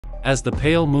As the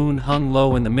pale moon hung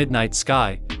low in the midnight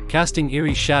sky, casting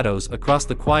eerie shadows across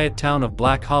the quiet town of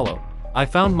Black Hollow, I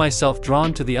found myself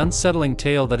drawn to the unsettling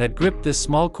tale that had gripped this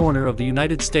small corner of the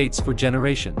United States for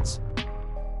generations.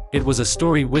 It was a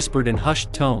story whispered in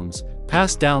hushed tones,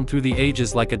 passed down through the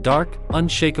ages like a dark,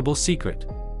 unshakable secret.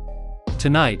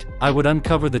 Tonight, I would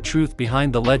uncover the truth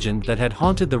behind the legend that had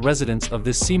haunted the residents of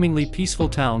this seemingly peaceful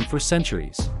town for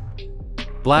centuries.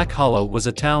 Black Hollow was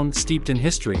a town steeped in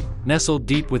history, nestled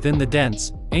deep within the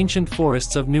dense, ancient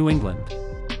forests of New England.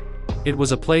 It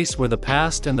was a place where the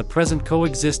past and the present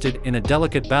coexisted in a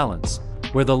delicate balance,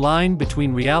 where the line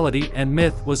between reality and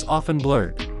myth was often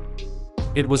blurred.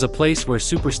 It was a place where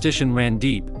superstition ran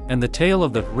deep, and the tale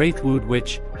of the Wraithwood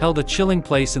Witch held a chilling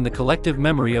place in the collective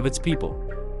memory of its people.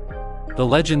 The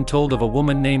legend told of a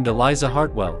woman named Eliza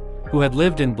Hartwell, who had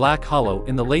lived in Black Hollow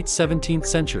in the late 17th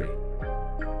century.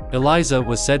 Eliza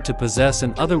was said to possess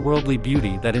an otherworldly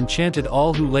beauty that enchanted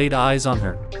all who laid eyes on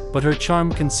her, but her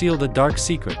charm concealed a dark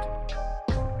secret.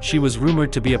 She was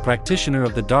rumored to be a practitioner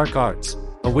of the dark arts,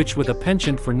 a witch with a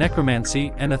penchant for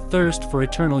necromancy and a thirst for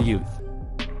eternal youth.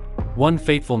 One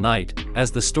fateful night,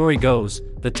 as the story goes,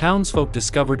 the townsfolk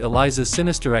discovered Eliza's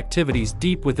sinister activities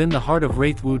deep within the heart of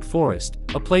Wraithwood Forest,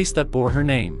 a place that bore her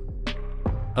name.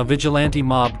 A vigilante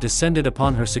mob descended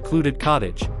upon her secluded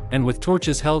cottage, and with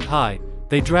torches held high,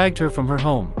 they dragged her from her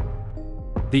home.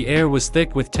 The air was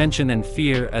thick with tension and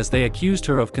fear as they accused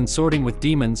her of consorting with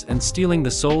demons and stealing the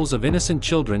souls of innocent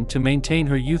children to maintain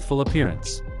her youthful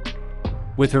appearance.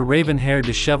 With her raven hair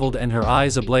disheveled and her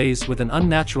eyes ablaze with an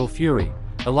unnatural fury,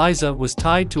 Eliza was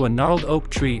tied to a gnarled oak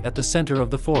tree at the center of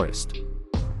the forest.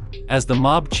 As the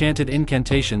mob chanted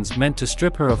incantations meant to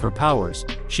strip her of her powers,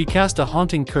 she cast a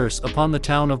haunting curse upon the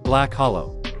town of Black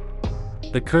Hollow.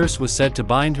 The curse was said to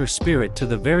bind her spirit to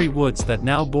the very woods that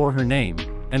now bore her name,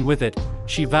 and with it,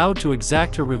 she vowed to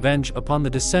exact her revenge upon the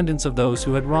descendants of those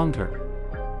who had wronged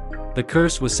her. The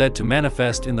curse was said to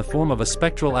manifest in the form of a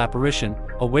spectral apparition,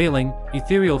 a wailing,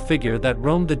 ethereal figure that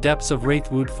roamed the depths of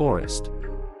Wraithwood Forest.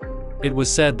 It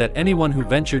was said that anyone who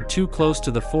ventured too close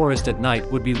to the forest at night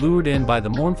would be lured in by the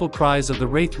mournful cries of the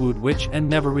Wraithwood Witch and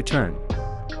never return.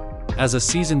 As a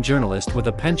seasoned journalist with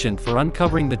a penchant for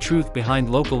uncovering the truth behind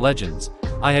local legends,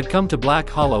 I had come to Black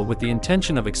Hollow with the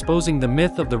intention of exposing the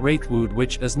myth of the Wraithwood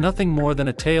Witch as nothing more than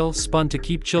a tale spun to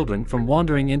keep children from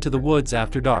wandering into the woods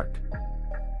after dark.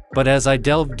 But as I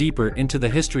delved deeper into the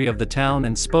history of the town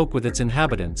and spoke with its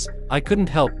inhabitants, I couldn't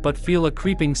help but feel a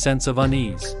creeping sense of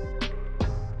unease.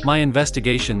 My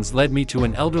investigations led me to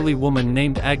an elderly woman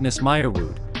named Agnes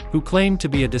Meyerwood, who claimed to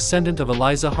be a descendant of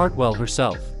Eliza Hartwell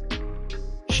herself.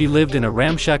 She lived in a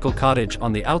ramshackle cottage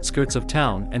on the outskirts of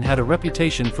town and had a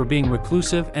reputation for being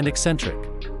reclusive and eccentric.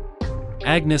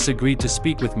 Agnes agreed to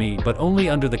speak with me, but only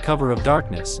under the cover of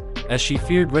darkness, as she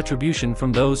feared retribution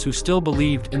from those who still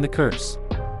believed in the curse.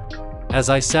 As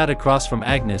I sat across from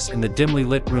Agnes in the dimly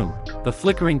lit room, the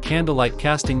flickering candlelight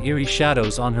casting eerie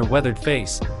shadows on her weathered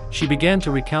face, she began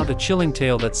to recount a chilling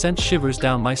tale that sent shivers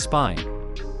down my spine.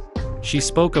 She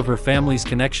spoke of her family's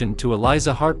connection to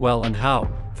Eliza Hartwell and how,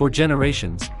 for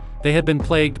generations, they had been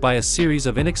plagued by a series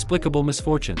of inexplicable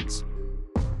misfortunes.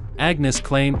 Agnes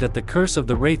claimed that the curse of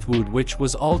the Wraithwood Witch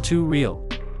was all too real.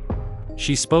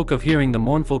 She spoke of hearing the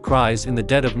mournful cries in the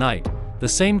dead of night, the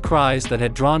same cries that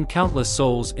had drawn countless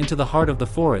souls into the heart of the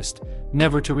forest,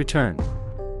 never to return.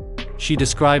 She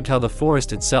described how the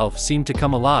forest itself seemed to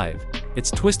come alive, its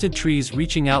twisted trees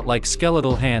reaching out like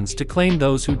skeletal hands to claim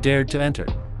those who dared to enter.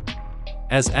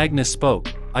 As Agnes spoke,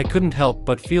 I couldn't help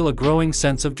but feel a growing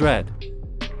sense of dread.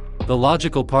 The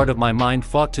logical part of my mind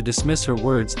fought to dismiss her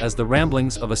words as the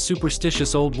ramblings of a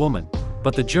superstitious old woman,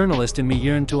 but the journalist in me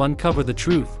yearned to uncover the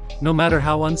truth, no matter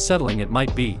how unsettling it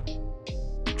might be.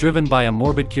 Driven by a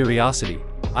morbid curiosity,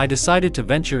 I decided to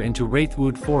venture into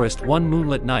Wraithwood Forest one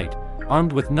moonlit night,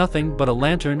 armed with nothing but a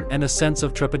lantern and a sense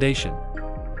of trepidation.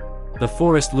 The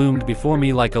forest loomed before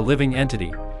me like a living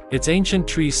entity, its ancient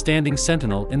trees standing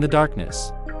sentinel in the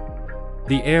darkness.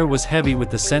 The air was heavy with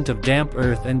the scent of damp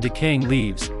earth and decaying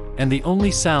leaves, and the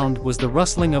only sound was the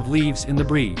rustling of leaves in the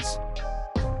breeze.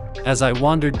 As I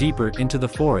wandered deeper into the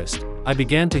forest, I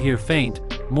began to hear faint,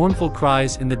 mournful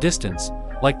cries in the distance,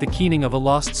 like the keening of a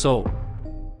lost soul.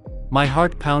 My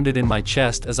heart pounded in my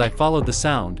chest as I followed the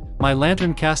sound, my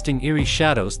lantern casting eerie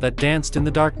shadows that danced in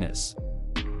the darkness.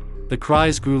 The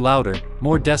cries grew louder,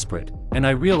 more desperate, and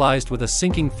I realized with a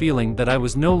sinking feeling that I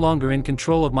was no longer in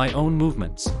control of my own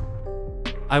movements.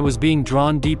 I was being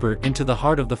drawn deeper into the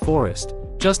heart of the forest,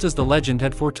 just as the legend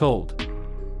had foretold.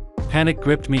 Panic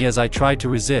gripped me as I tried to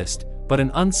resist, but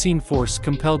an unseen force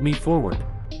compelled me forward.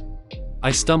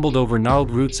 I stumbled over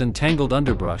gnarled roots and tangled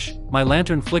underbrush, my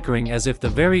lantern flickering as if the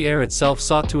very air itself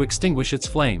sought to extinguish its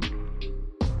flame.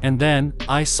 And then,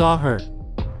 I saw her.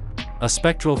 A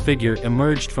spectral figure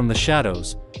emerged from the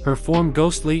shadows, her form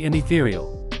ghostly and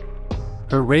ethereal.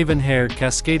 Her raven hair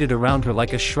cascaded around her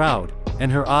like a shroud,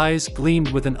 and her eyes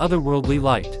gleamed with an otherworldly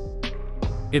light.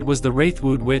 It was the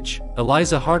Wraithwood Witch,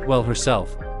 Eliza Hartwell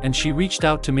herself, and she reached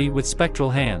out to me with spectral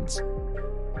hands.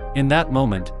 In that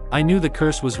moment, I knew the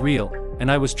curse was real, and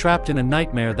I was trapped in a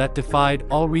nightmare that defied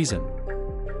all reason.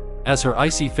 As her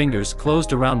icy fingers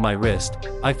closed around my wrist,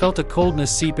 I felt a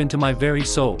coldness seep into my very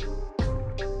soul.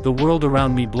 The world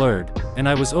around me blurred, and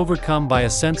I was overcome by a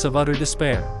sense of utter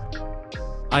despair.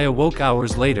 I awoke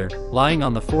hours later, lying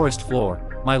on the forest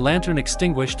floor, my lantern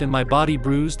extinguished and my body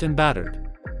bruised and battered.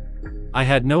 I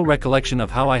had no recollection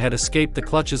of how I had escaped the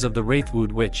clutches of the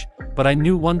Wraithwood Witch, but I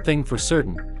knew one thing for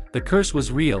certain: the curse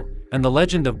was real, and the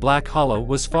legend of Black Hollow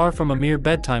was far from a mere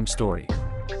bedtime story.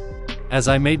 As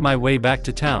I made my way back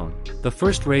to town, the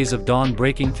first rays of dawn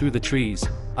breaking through the trees,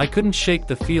 I couldn't shake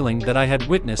the feeling that I had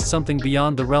witnessed something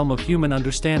beyond the realm of human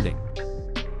understanding.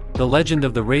 The legend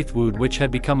of the Wraithwood Witch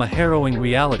had become a harrowing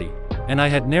reality, and I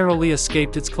had narrowly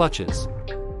escaped its clutches.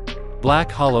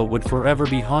 Black Hollow would forever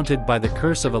be haunted by the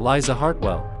curse of Eliza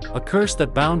Hartwell, a curse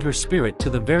that bound her spirit to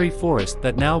the very forest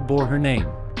that now bore her name.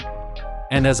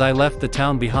 And as I left the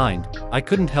town behind, I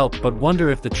couldn't help but wonder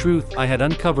if the truth I had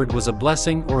uncovered was a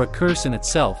blessing or a curse in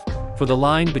itself, for the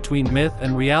line between myth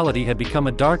and reality had become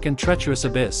a dark and treacherous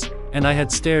abyss, and I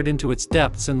had stared into its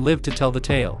depths and lived to tell the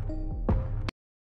tale.